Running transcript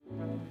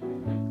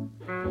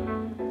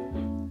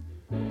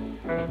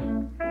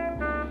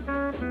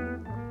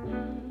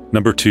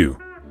Number 2.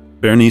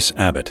 Berenice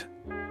Abbott,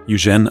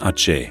 Euge,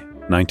 Atget,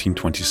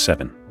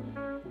 1927.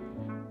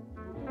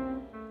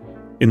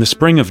 In the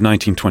spring of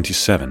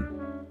 1927,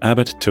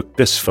 Abbott took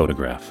this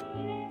photograph,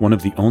 one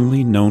of the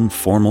only known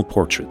formal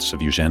portraits of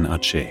Euge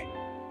Atget.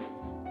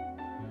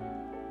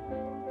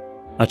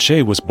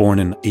 Atget was born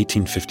in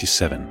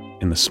 1857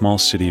 in the small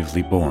city of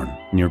Libourne,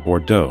 near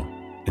Bordeaux,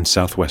 in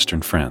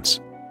southwestern France.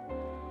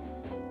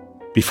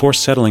 Before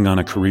settling on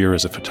a career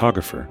as a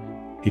photographer,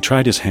 he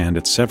tried his hand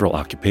at several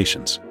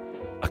occupations: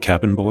 a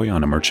cabin boy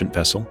on a merchant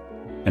vessel,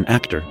 an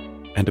actor,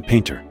 and a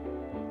painter.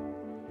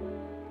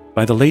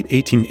 By the late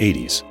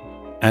 1880s,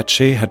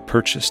 Atget had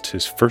purchased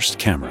his first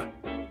camera.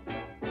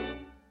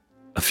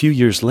 A few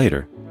years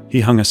later,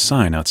 he hung a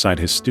sign outside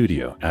his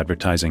studio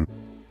advertising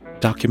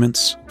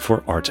 "Documents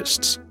for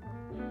Artists."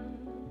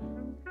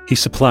 He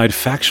supplied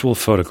factual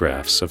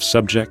photographs of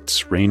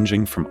subjects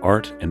ranging from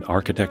art and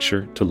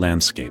architecture to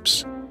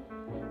landscapes,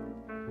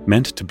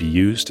 meant to be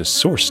used as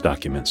source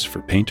documents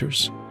for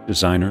painters,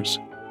 designers,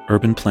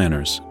 urban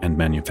planners, and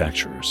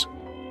manufacturers.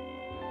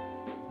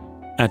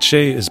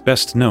 Atget is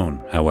best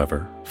known,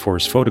 however, for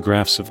his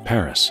photographs of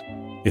Paris,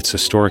 its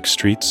historic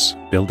streets,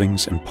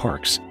 buildings, and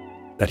parks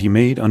that he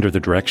made under the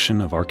direction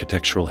of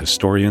architectural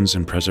historians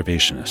and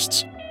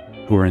preservationists,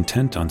 who were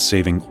intent on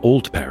saving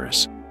old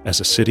Paris as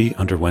a city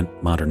underwent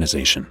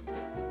modernization.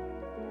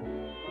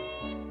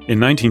 In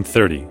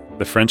 1930,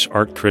 the French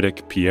art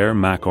critic Pierre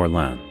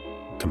Mac-Orlan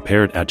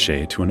compared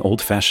Atget to an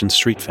old-fashioned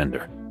street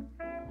vendor.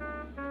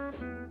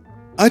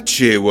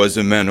 Atget was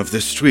a man of the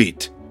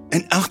street,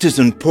 an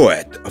artisan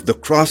poet of the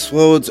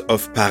crossroads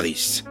of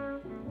Paris.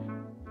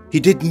 He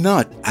did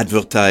not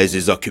advertise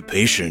his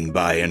occupation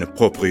by an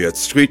appropriate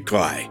street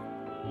cry.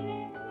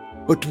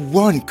 But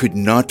one could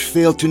not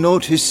fail to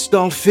note his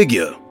tall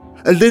figure,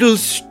 a little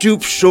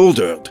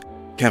stoop-shouldered,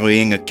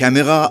 carrying a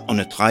camera on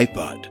a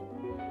tripod.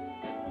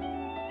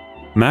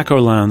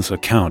 Mac-Orlan's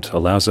account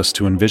allows us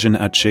to envision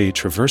Atget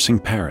traversing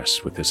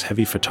Paris with his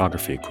heavy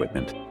photography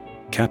equipment,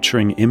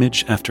 capturing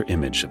image after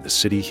image of the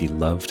city he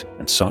loved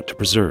and sought to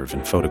preserve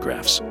in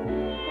photographs.